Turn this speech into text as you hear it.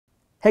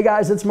Hey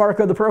guys, it's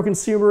Marco, the Pro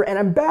Consumer, and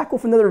I'm back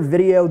with another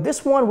video.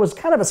 This one was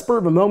kind of a spur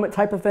of a moment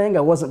type of thing. I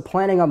wasn't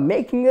planning on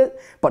making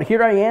it, but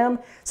here I am.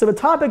 So the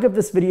topic of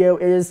this video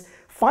is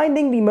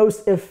finding the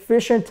most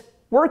efficient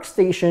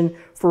workstation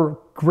for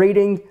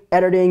grading,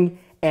 editing,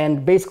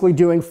 and basically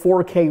doing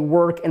 4K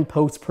work and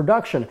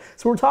post-production.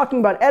 So we're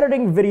talking about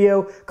editing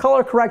video,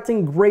 color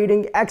correcting,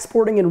 grading,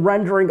 exporting, and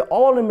rendering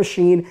all in a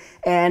machine,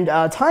 and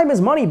time is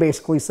money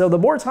basically. So the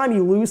more time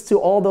you lose to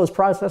all those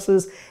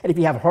processes, and if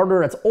you have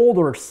hardware that's old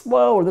or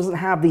slow or doesn't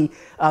have the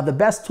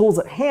best tools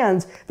at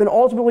hand, then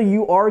ultimately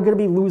you are gonna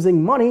be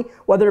losing money,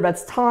 whether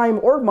that's time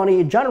or money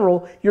in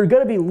general, you're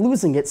gonna be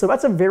losing it. So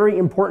that's a very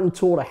important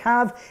tool to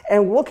have,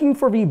 and looking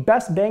for the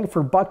best bang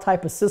for buck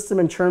type of system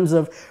in terms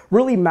of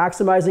really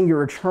maximizing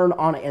your return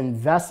on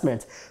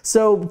investment.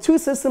 So two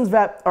systems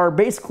that are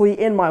basically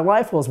in my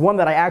life was one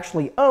that I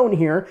actually own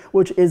here,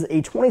 which is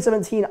a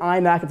 2017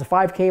 iMac. It's a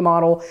 5K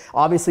model.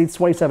 Obviously it's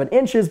 27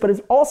 inches, but it's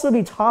also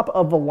the top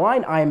of the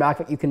line iMac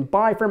that you can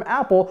buy from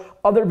Apple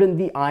other than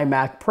the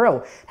iMac Pro.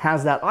 It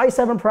has that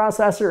i7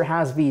 processor, it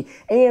has the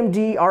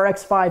AMD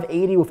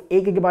RX580 with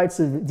 8 gigabytes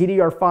of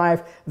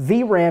DDR5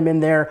 vRAM in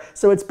there.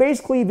 So it's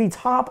basically the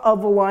top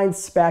of the line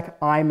spec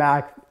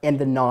iMac and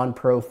the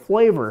non-pro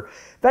flavor.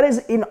 That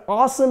is an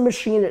awesome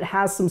machine. It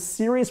has some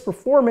serious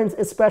performance,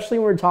 especially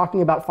when we're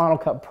talking about Final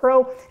Cut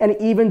Pro and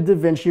even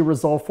DaVinci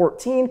Resolve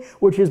 14,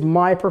 which is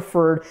my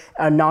preferred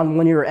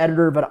non-linear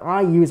editor that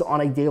I use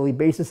on a daily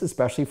basis,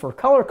 especially for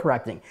color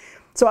correcting.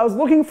 So I was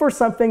looking for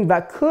something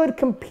that could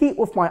compete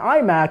with my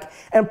iMac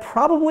and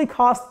probably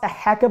cost a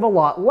heck of a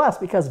lot less,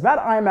 because that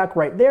iMac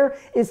right there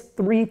is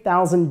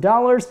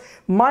 $3,000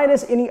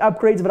 minus any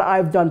upgrades that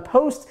I've done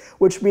post,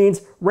 which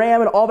means RAM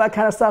and all that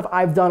kind of stuff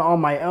I've done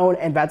on my own,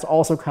 and that's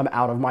also come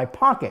out of my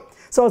pocket.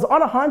 So I was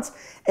on a hunt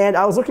and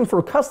I was looking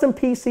for custom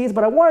PCs,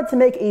 but I wanted to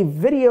make a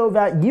video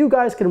that you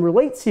guys can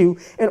relate to,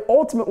 and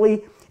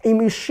ultimately a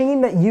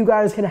machine that you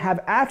guys can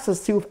have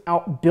access to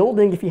without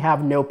building if you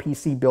have no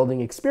PC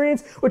building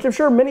experience, which I'm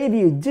sure many of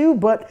you do,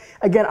 but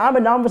again, I'm a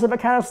novice of that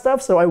kind of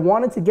stuff, so I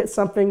wanted to get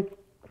something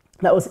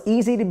that was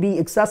easy to be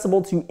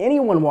accessible to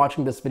anyone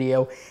watching this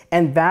video,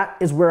 and that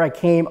is where I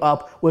came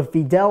up with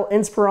the Dell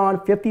Inspiron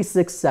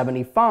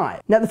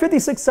 5675. Now the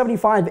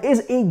 5675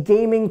 is a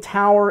gaming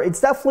tower. It's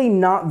definitely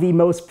not the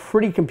most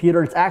pretty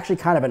computer. It's actually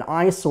kind of an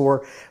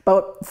eyesore,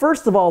 but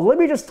first of all, let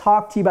me just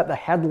talk to you about the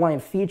headline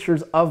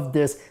features of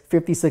this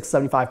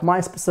 5675,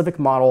 my specific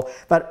model,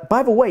 that,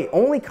 by the way,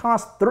 only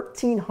costs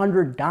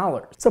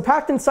 $1,300. So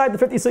packed inside the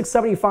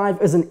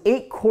 5675 is an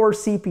 8-core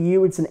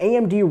CPU. It's an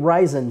AMD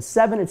Ryzen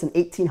 7. It's an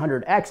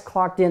 1800X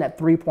clocked in at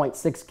 3.6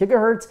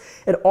 gigahertz.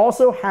 It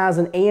also has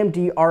an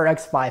AMD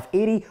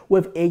RX580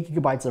 with 8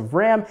 gigabytes of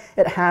RAM.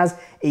 It has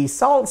a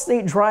solid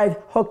state drive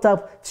hooked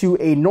up to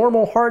a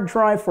normal hard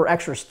drive for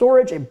extra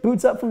storage. It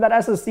boots up from that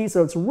SSD,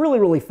 so it's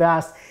really, really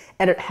fast.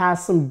 And it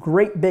has some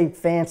great big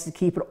fans to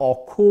keep it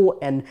all cool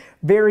and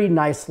very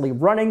nicely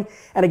running.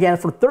 And again,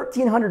 for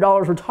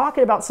 $1,300, we're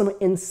talking about some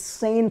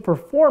insane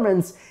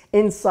performance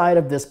inside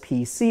of this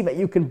PC that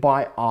you can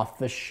buy off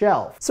the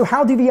shelf. So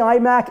how do the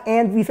iMac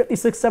and the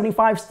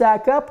 5675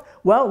 stack up?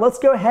 Well, let's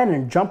go ahead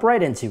and jump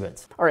right into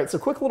it. All right, so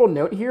quick little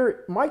note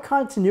here. My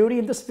continuity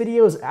in this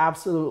video is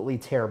absolutely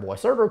terrible. I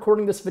started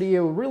recording this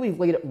video really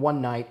late at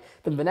one night.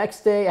 Then the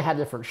next day I had a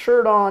different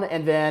shirt on.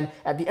 And then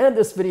at the end of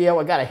this video,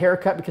 I got a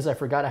haircut because I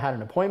forgot I had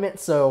an appointment.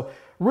 So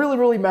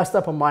really messed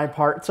up on my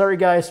part. Sorry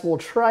guys, we'll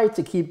try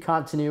to keep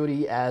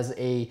continuity as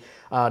a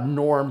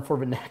norm for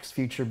the next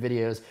future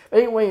videos. But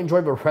anyway,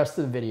 enjoy the rest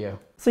of the video.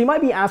 So you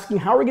might be asking,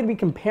 how are we going to be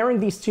comparing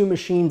these two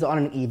machines on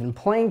an even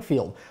playing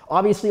field?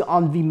 Obviously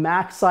on the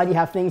Mac side, you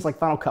have things like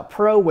Final Cut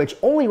Pro, which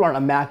only run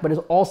on a Mac, but is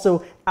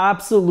also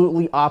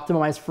absolutely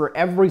optimized for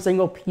every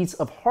single piece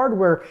of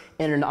hardware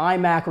in an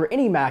iMac or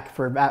any Mac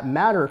for that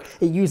matter.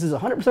 It uses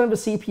 100% of the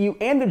CPU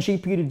and the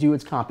GPU to do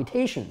its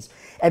computations.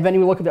 And then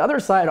you look at the other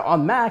side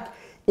on Mac,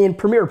 in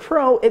Premiere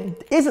Pro,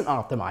 it isn't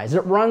optimized.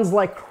 It runs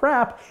like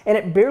crap, and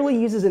it barely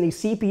uses any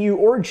CPU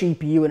or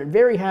GPU, and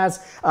it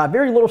has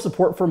very little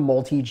support for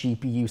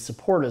multi-GPU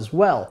support as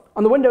well.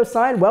 On the Windows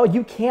side, well,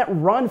 you can't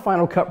run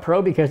Final Cut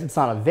Pro because it's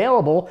not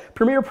available.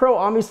 Premiere Pro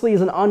obviously is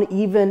an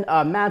uneven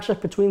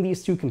matchup between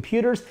these two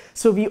computers,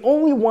 so the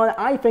only one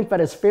I think that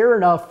is fair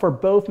enough for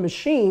both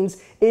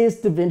machines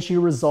is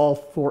DaVinci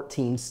Resolve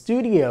 14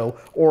 Studio,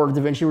 or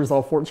DaVinci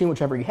Resolve 14,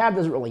 whichever you have,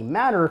 doesn't really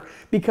matter,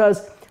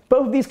 because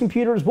both of these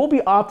computers will be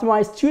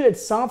optimized to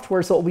its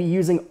software, so it will be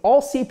using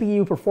all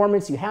CPU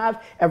performance you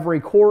have, every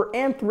core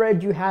and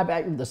thread you have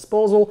at your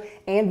disposal,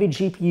 and the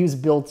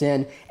GPUs built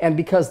in. And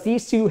because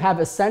these two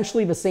have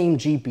essentially the same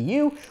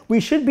GPU,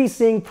 we should be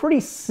seeing pretty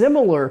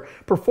similar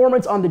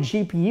performance on the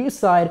GPU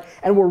side,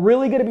 and we're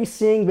really going to be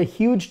seeing the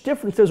huge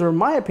differences, or in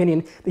my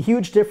opinion, the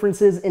huge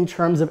differences in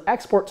terms of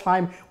export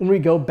time when we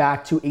go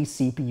back to a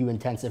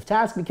CPU-intensive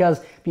task,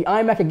 because the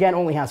iMac, again,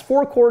 only has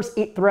 4 cores,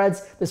 8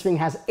 threads. This thing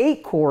has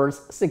 8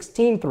 cores, 6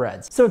 16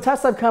 threads. So the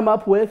test I've come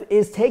up with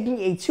is taking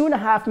a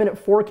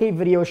 2.5-minute 4K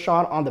video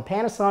shot on the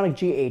Panasonic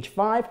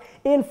GH5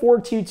 in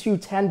 422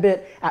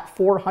 10-bit at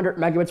 400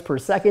 megabits per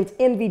second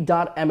in the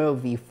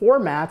 .mov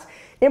format,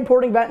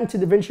 importing that into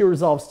DaVinci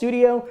Resolve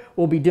Studio.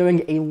 We'll be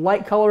doing a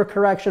light color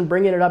correction,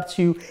 bringing it up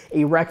to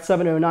a Rec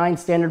 709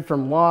 standard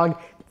from log,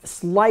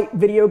 slight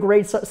video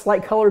grade,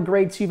 slight color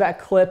grade to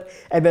that clip,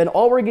 and then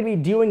all we're going to be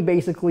doing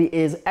basically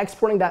is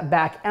exporting that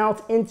back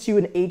out into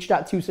an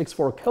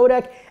H.264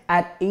 codec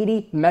at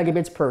 80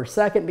 megabits per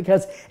second,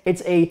 because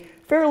it's a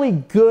fairly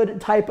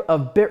good type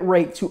of bit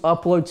rate to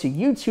upload to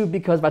YouTube,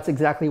 because that's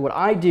exactly what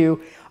I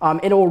do.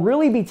 And it will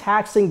really be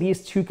taxing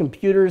these two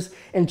computers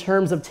in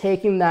terms of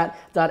taking that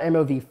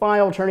 .mov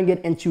file, turning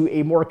it into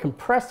a more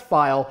compressed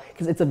file,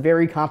 because it's a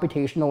very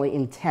computationally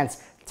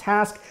intense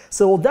task.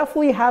 So we'll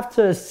definitely have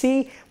to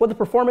see what the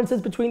performance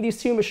is between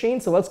these two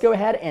machines. So let's go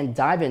ahead and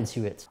dive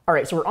into it. All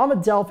right, so we're on the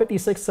Dell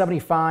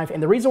 5675,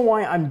 and the reason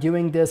why I'm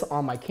doing this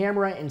on my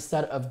camera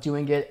instead of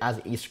doing it as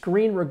a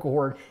screen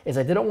record is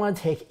I didn't want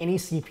to take any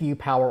CPU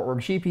power or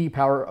GPU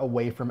power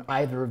away from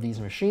either of these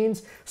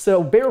machines.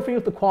 So bear with me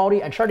with the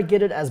quality. I try to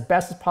get it as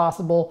best as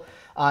possible,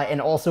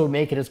 and also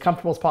make it as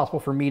comfortable as possible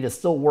for me to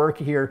still work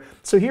here.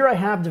 So here I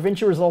have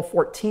DaVinci Resolve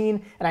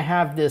 14, and I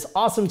have this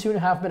awesome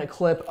 2.5-minute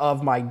clip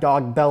of my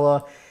dog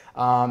Bella.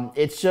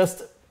 It's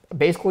just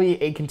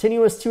basically a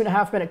continuous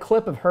 2.5-minute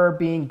clip of her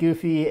being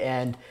goofy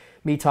and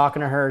me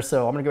talking to her.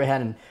 So I'm gonna go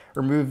ahead and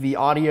remove the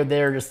audio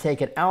there, just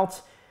take it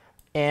out.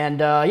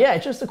 And yeah,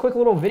 it's just a quick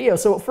little video.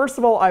 So first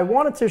of all, I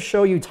wanted to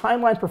show you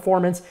timeline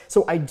performance.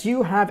 So I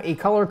do have a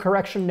color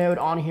correction node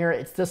on here.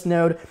 It's this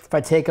node. If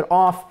I take it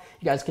off,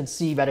 you guys can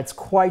see that it's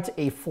quite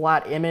a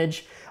flat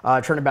image.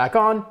 Turn it back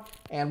on,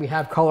 and we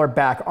have color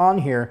back on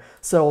here.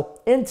 So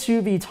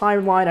into the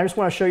timeline, I just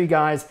want to show you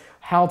guys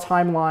how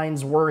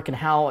timelines work and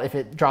how, if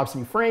it drops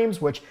any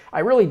frames, which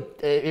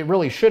it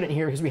really shouldn't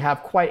here, because we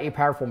have quite a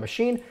powerful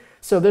machine.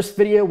 So this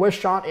video was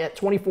shot at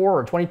 24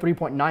 or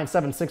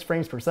 23.976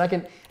 frames per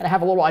second, and I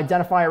have a little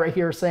identifier right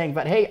here saying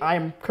that, hey, I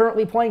am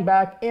currently playing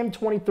back in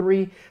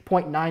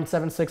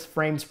 23.976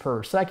 frames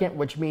per second,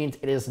 which means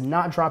it is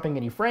not dropping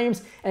any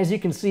frames. And as you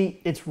can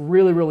see, it's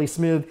really, really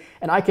smooth,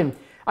 and I can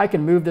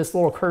move this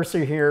little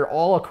cursor here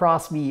all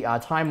across the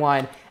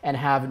timeline and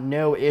have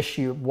no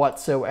issue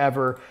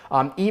whatsoever,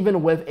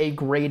 even with a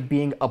grade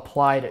being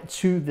applied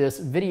to this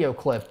video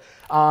clip.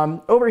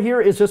 Over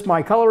here is just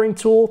my coloring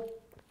tool,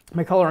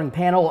 my coloring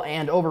panel,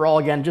 and overall,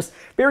 again, just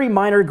very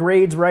minor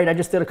grades, right? I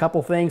just did a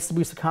couple things to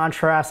boost the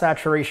contrast,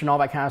 saturation, all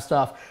that kind of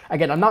stuff.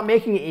 Again, I'm not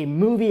making a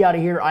movie out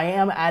of here. I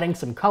am adding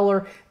some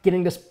color,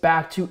 getting this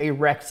back to a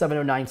Rec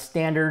 709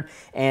 standard.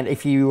 And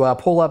if you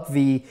pull up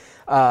the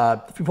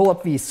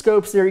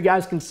scopes there, you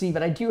guys can see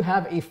that I do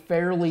have a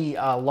fairly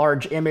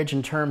large image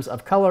in terms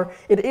of color.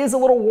 It is a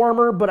little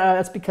warmer, but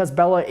that's because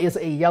Bella is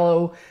a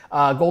yellow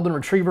golden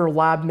retriever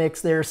lab mix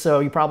there, so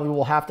you probably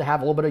will have to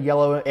have a little bit of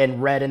yellow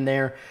and red in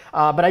there.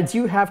 But I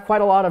do have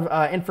quite a lot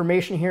of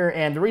information here,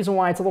 and the reason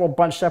why it's a little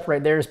bunched up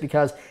right there is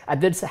because I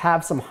did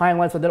have some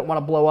highlights I didn't want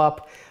to blow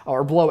up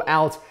or blow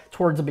out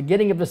towards the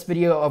beginning of this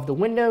video of the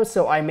window,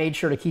 so I made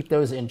sure to keep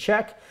those in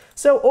check.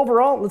 So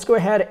overall, let's go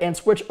ahead and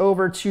switch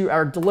over to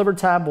our Deliver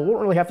tab. We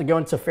won't really have to go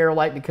into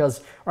Fairlight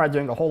because we're not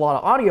doing a whole lot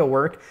of audio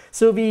work.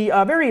 So the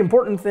very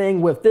important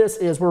thing with this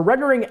is we're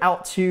rendering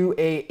out to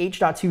a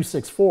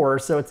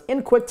H.264, so it's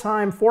in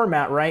QuickTime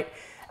format, right?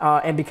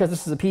 And because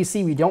this is a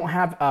PC, we don't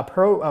have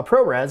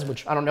ProRes,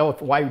 which I don't know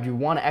why would you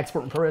want to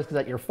export in ProRes, because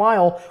that your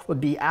file would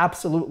be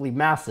absolutely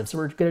massive. So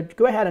we're going to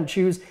go ahead and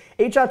choose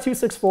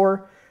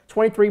H.264,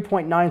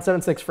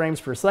 23.976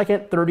 frames per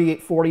second,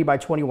 3840 by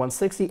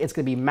 2160. It's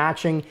going to be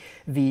matching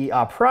the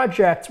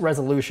project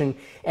resolution.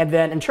 And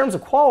then in terms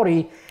of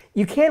quality,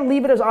 you can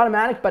leave it as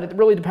automatic, but it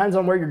really depends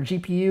on where your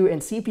GPU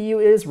and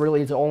CPU is.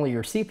 Really, it's only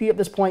your CPU at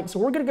this point. So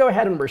we're going to go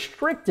ahead and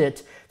restrict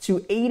it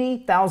to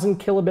 80,000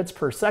 kilobits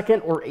per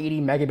second or 80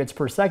 megabits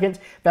per second.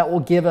 That will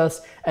give us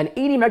an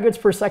 80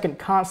 megabits per second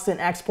constant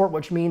export,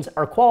 which means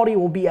our quality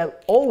will be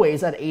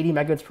always at 80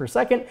 megabits per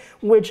second,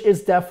 which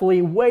is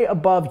definitely way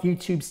above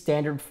YouTube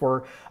standard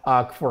for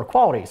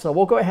quality. So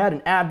we'll go ahead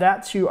and add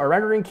that to our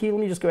rendering key.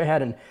 Let me just go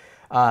ahead and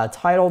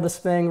title this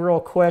thing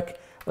real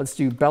quick. Let's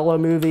do Bella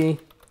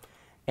movie.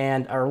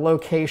 And our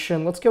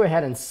location, let's go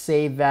ahead and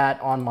save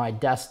that on my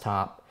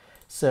desktop.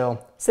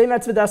 So save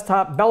that to the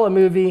desktop, Bella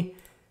movie,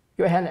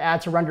 go ahead and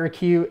add to render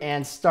queue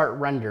and start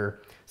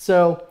render.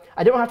 So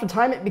I don't have to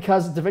time it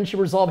because DaVinci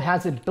Resolve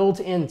has a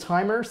built-in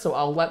timer. So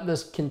I'll let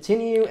this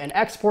continue and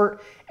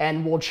export,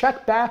 and we'll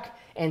check back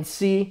and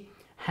see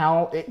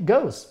how it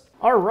goes.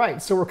 All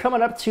right, so we're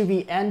coming up to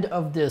the end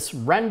of this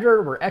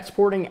render. We're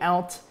exporting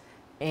out,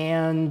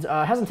 and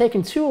it hasn't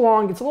taken too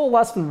long. It's a little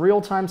less than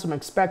real time, so I'm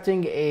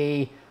expecting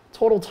a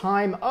total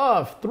time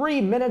of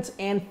 3 minutes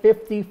and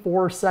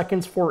 54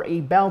 seconds for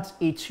about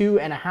a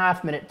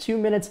 2.5 minute, 2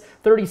 minutes,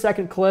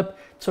 30-second clip.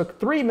 Took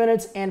 3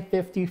 minutes and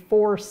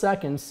 54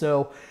 seconds.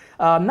 So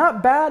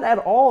not bad at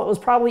all. It was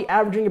probably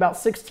averaging about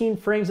 16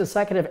 frames a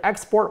second of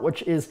export,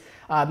 which is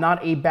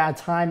not a bad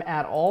time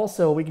at all.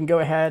 So we can go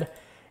ahead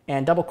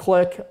and double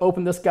click,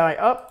 open this guy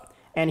up,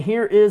 and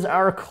here is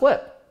our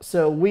clip.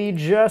 So we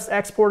just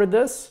exported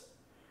this,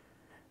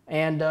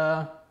 and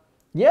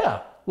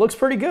yeah, looks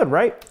pretty good,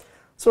 right?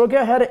 So we'll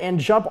go ahead and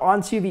jump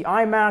onto the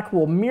iMac.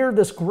 We'll mirror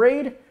this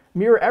grade,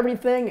 mirror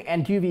everything,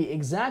 and do the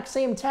exact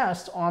same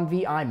test on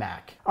the iMac.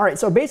 All right,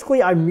 so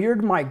basically I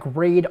mirrored my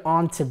grade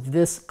onto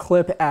this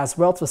clip as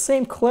well. It's the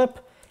same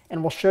clip,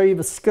 and we'll show you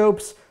the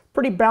scopes.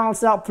 Pretty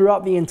balanced out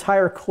throughout the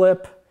entire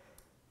clip.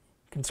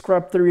 You can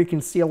scrub through, you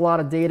can see a lot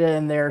of data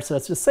in there. So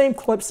it's the same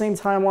clip, same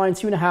timeline,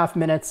 2.5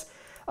 minutes.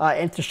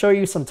 And to show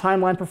you some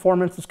timeline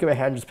performance, let's go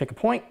ahead and just pick a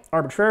point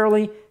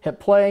arbitrarily, hit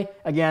play.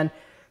 Again,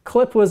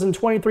 clip was in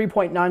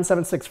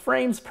 23.976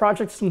 frames,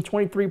 project's in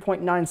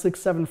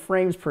 23.967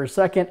 frames per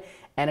second,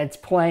 and it's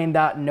playing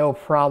that no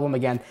problem.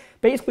 Again,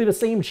 basically the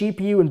same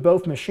GPU in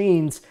both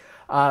machines,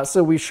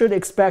 so we should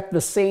expect the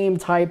same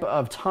type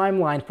of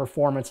timeline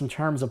performance in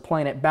terms of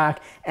playing it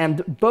back.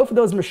 And both of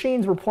those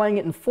machines were playing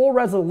it in full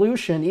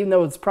resolution, even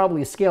though it's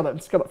probably scaled at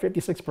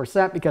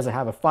 56% because I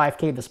have a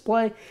 5K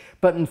display.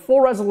 But in full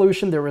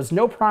resolution, there was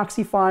no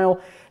proxy file,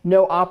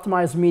 no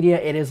optimized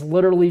media. It is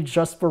literally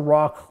just the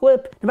raw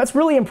clip. And that's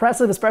really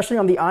impressive, especially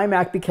on the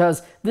iMac,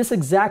 because this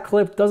exact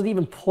clip doesn't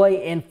even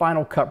play in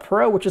Final Cut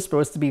Pro, which is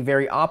supposed to be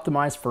very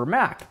optimized for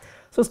Mac.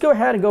 So let's go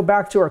ahead and go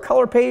back to our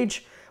color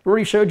page. We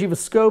already showed you the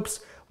scopes.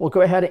 We'll go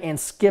ahead and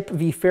skip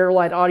the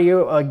Fairlight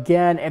audio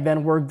again, and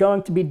then we're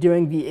going to be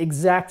doing the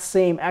exact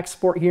same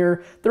export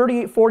here.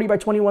 3840 by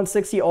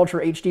 2160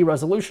 Ultra HD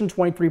resolution,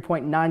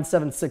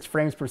 23.976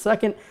 frames per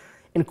second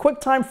in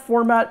QuickTime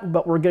format,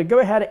 but we're going to go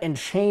ahead and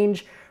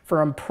change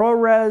from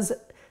ProRes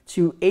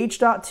to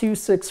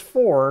H.264.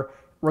 We're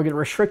going to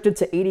restrict it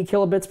to 80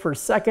 kilobits per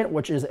second,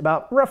 which is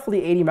about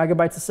roughly 80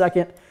 megabytes a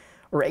second,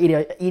 or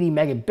 80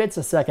 megabits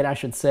a second, I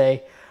should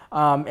say.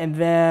 And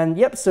then,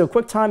 yep, so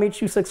QuickTime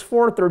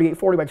H.264,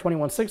 3840 by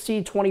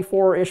 2160,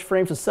 24-ish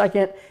frames a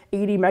second,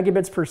 80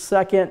 megabits per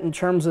second in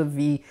terms of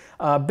the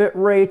bit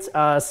rate.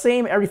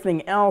 Same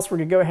everything else. We're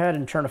going to go ahead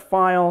and turn a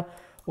file.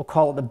 We'll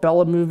call it the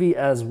Bella movie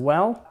as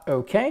well.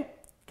 Okay,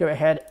 go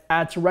ahead,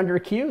 add to render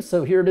queue.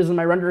 So here it is in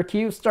my render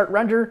queue, start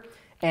render.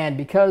 And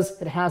because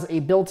it has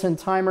a built-in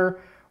timer,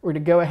 we're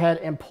going to go ahead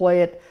and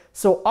play it.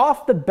 So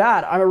off the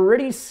bat, I'm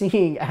already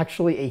seeing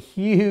actually a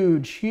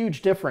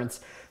huge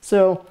difference.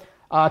 So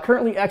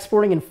currently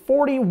exporting in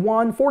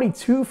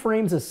 42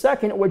 frames a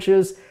second, which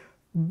is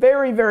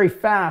very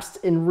fast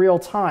in real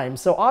time.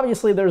 So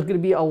obviously there's going to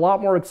be a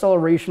lot more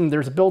acceleration.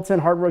 There's built-in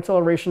hardware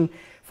acceleration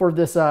for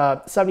this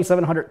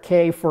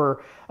 7700K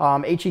for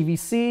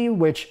HEVC,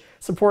 which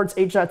supports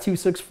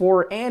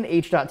H.264 and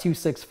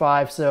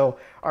H.265. So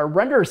our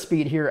render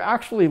speed here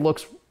actually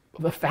looks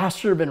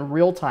faster than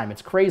real time.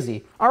 It's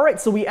crazy. All right,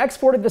 so we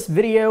exported this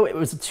video. It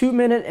was a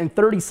 2-minute and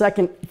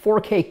 30-second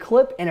 4K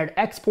clip, and it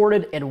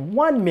exported in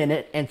 1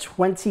 minute and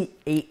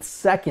 28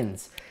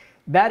 seconds.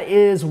 That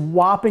is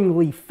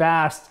whoppingly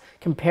fast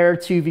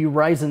compared to the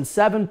Ryzen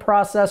 7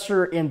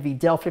 processor in the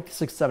Dell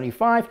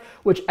 5675,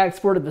 which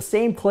exported the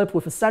same clip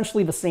with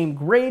essentially the same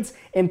grades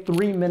in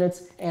 3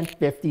 minutes and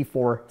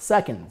 54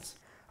 seconds.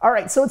 All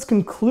right, so it's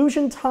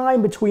conclusion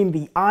time between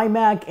the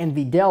iMac and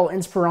the Dell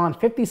Inspiron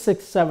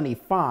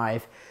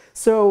 5675.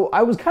 So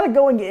I was kind of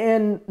going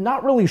in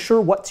not really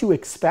sure what to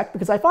expect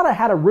because I thought I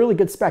had a really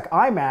good spec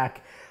iMac,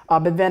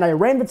 but then I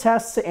ran the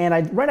tests and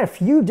I ran a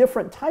few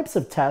different types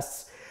of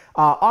tests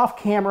off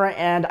camera,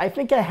 and I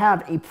think I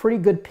have a pretty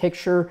good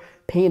picture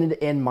painted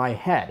in my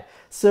head.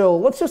 So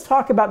let's just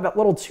talk about that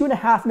little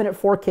 2.5-minute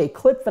 4K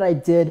clip that I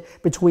did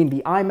between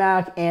the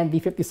iMac and the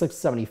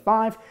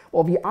 5675.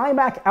 Well, the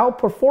iMac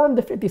outperformed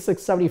the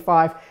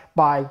 5675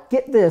 by,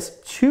 get this,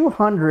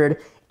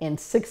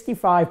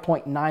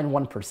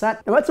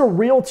 265.91%. Now that's a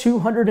real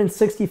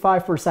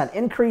 265%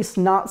 increase,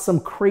 not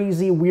some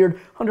crazy weird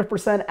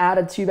 100%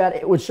 added to that.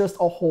 It was just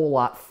a whole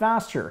lot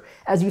faster.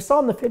 As you saw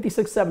in the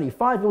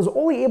 5675, it was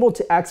only able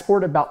to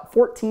export about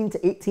 14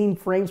 to 18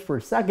 frames per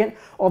second,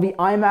 while the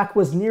iMac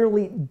was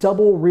nearly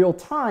double real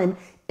time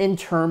in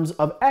terms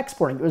of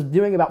exporting. It was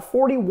doing about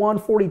 41,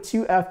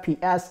 42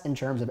 FPS in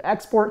terms of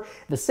export,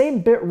 the same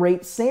bit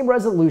rate, same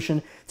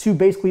resolution to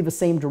basically the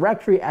same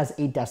directory as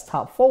a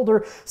desktop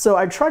folder. So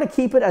I try to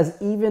keep it as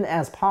even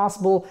as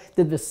possible,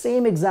 did the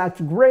same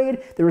exact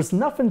grade. There was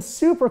nothing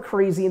super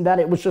crazy in that.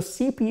 It was just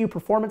CPU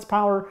performance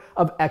power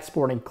of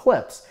exporting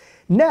clips.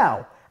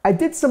 Now, I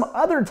did some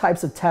other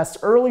types of tests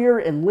earlier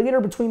and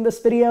later between this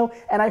video,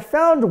 and I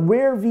found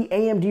where the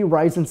AMD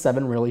Ryzen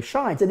 7 really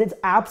shines, and it's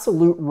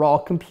absolute raw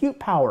compute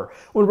power.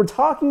 When we're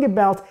talking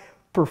about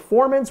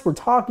performance, we're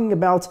talking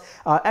about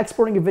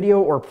exporting a video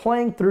or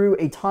playing through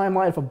a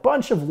timeline of a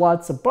bunch of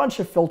LUTs, a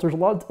bunch of filters,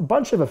 a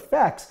bunch of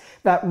effects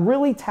that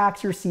really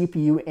tax your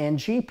CPU and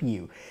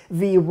GPU.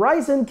 The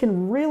Ryzen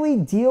can really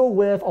deal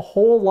with a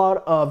whole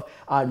lot of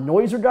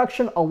noise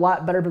reduction a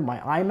lot better than my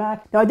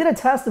iMac. Now I did a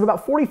test of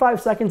about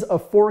 45 seconds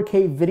of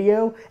 4K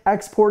video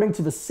exporting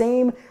to the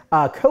same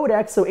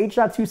codec, so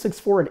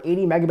H.264 at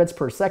 80 megabits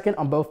per second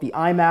on both the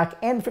iMac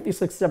and the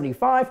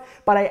 5675,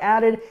 but I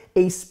added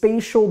a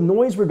spatial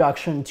noise reduction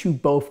reduction to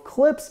both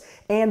clips,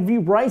 and the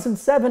Ryzen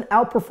 7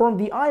 outperformed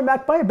the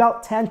iMac by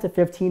about 10 to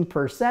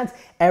 15%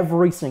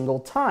 every single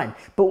time.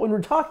 But when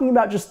we're talking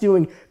about just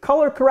doing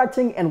color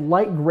correcting and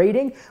light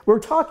grading, we're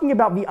talking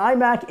about the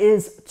iMac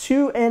is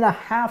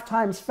 2.5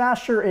 times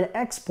faster in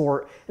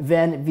export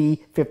than the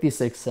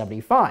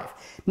 5675.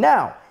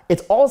 Now,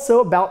 it's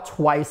also about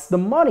twice the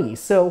money.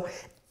 So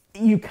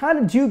you kind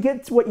of do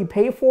get what you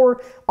pay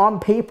for. On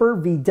paper,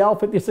 the Dell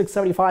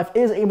 5675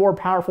 is a more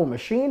powerful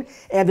machine,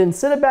 and then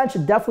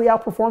Cinebench definitely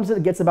outperforms it.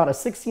 It gets about a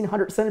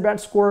 1600 Cinebench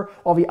score,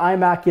 while the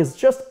iMac is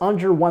just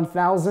under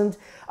 1000.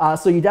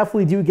 So you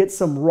definitely do get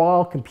some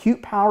raw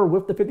compute power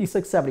with the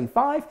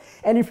 5675.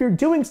 And if you're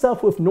doing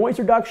stuff with noise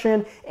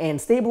reduction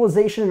and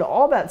stabilization and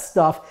all that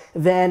stuff,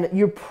 then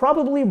you're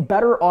probably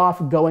better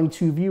off going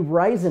to the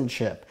Ryzen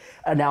chip.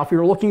 Now, if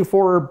you're looking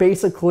for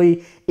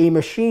basically a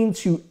machine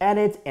to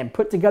edit and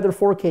put together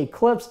 4K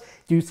clips,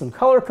 do some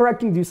color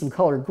correcting, do some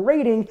color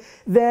grading,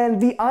 then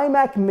the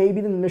iMac may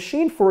be the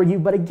machine for you.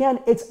 But again,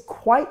 it's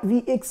quite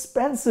the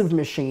expensive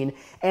machine.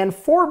 And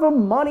for the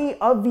money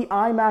of the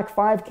iMac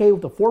 5K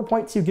with the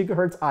 4.2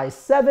 gigahertz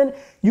i7,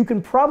 you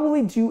can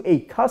probably do a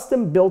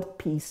custom built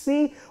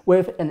PC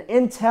with an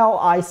Intel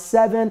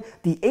i7,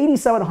 the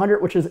 8700,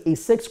 which is a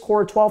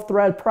 6-core,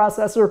 12-thread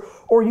processor,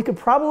 or you could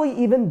probably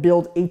even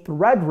build a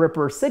Threadripper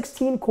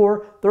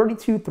 16-core,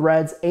 32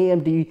 threads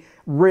AMD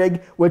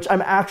rig, which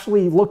I'm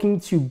actually looking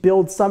to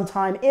build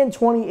sometime in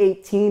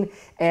 2018,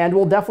 and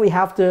we'll definitely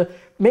have to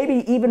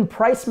maybe even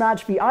price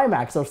match the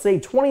iMac. So say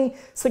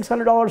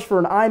 $2,600 for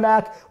an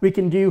iMac, we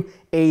can do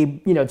a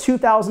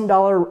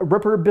 $2,000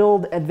 Ripper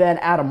build and then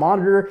add a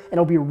monitor, and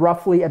it'll be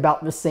roughly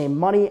about the same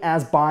money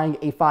as buying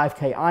a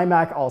 5K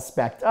iMac all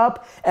spec'd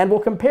up. And we'll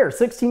compare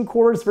 16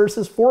 cores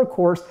versus 4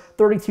 cores,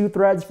 32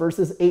 threads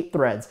versus 8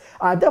 threads.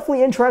 I'm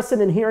definitely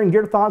interested in hearing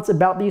your thoughts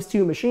about these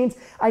two machines.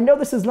 I know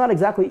this is not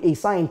exactly a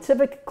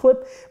scientific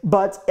clip,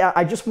 but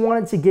I just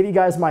wanted to give you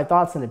guys my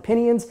thoughts and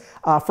opinions.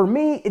 For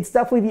me, it's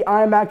definitely the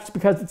iMac just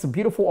because it's a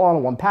beautiful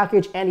all-in-one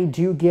package, and you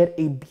do get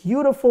a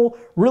beautiful,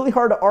 really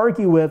hard to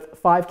argue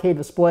with 5K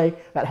display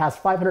that has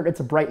 500 nits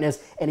of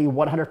brightness and a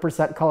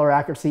 100% color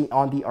accuracy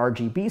on the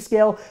RGB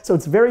scale. So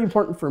it's very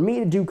important for me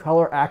to do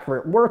color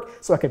accurate work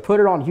so I could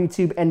put it on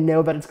YouTube and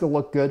know that it's going to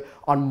look good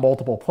on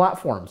multiple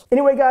platforms.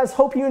 Anyway, guys,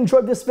 hope you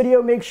enjoyed this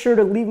video. Make sure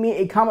to leave me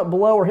a comment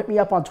below or hit me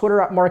up on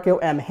Twitter at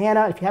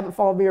MarcoMHanna. If you haven't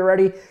followed me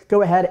already,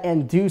 go ahead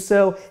and do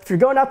so. If you're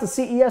going out to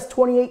CES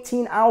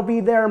 2018, I'll be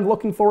there. I'm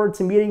looking forward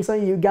to meeting some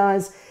of you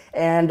guys,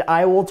 and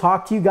I will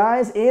talk to you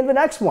guys in the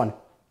next one.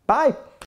 Bye.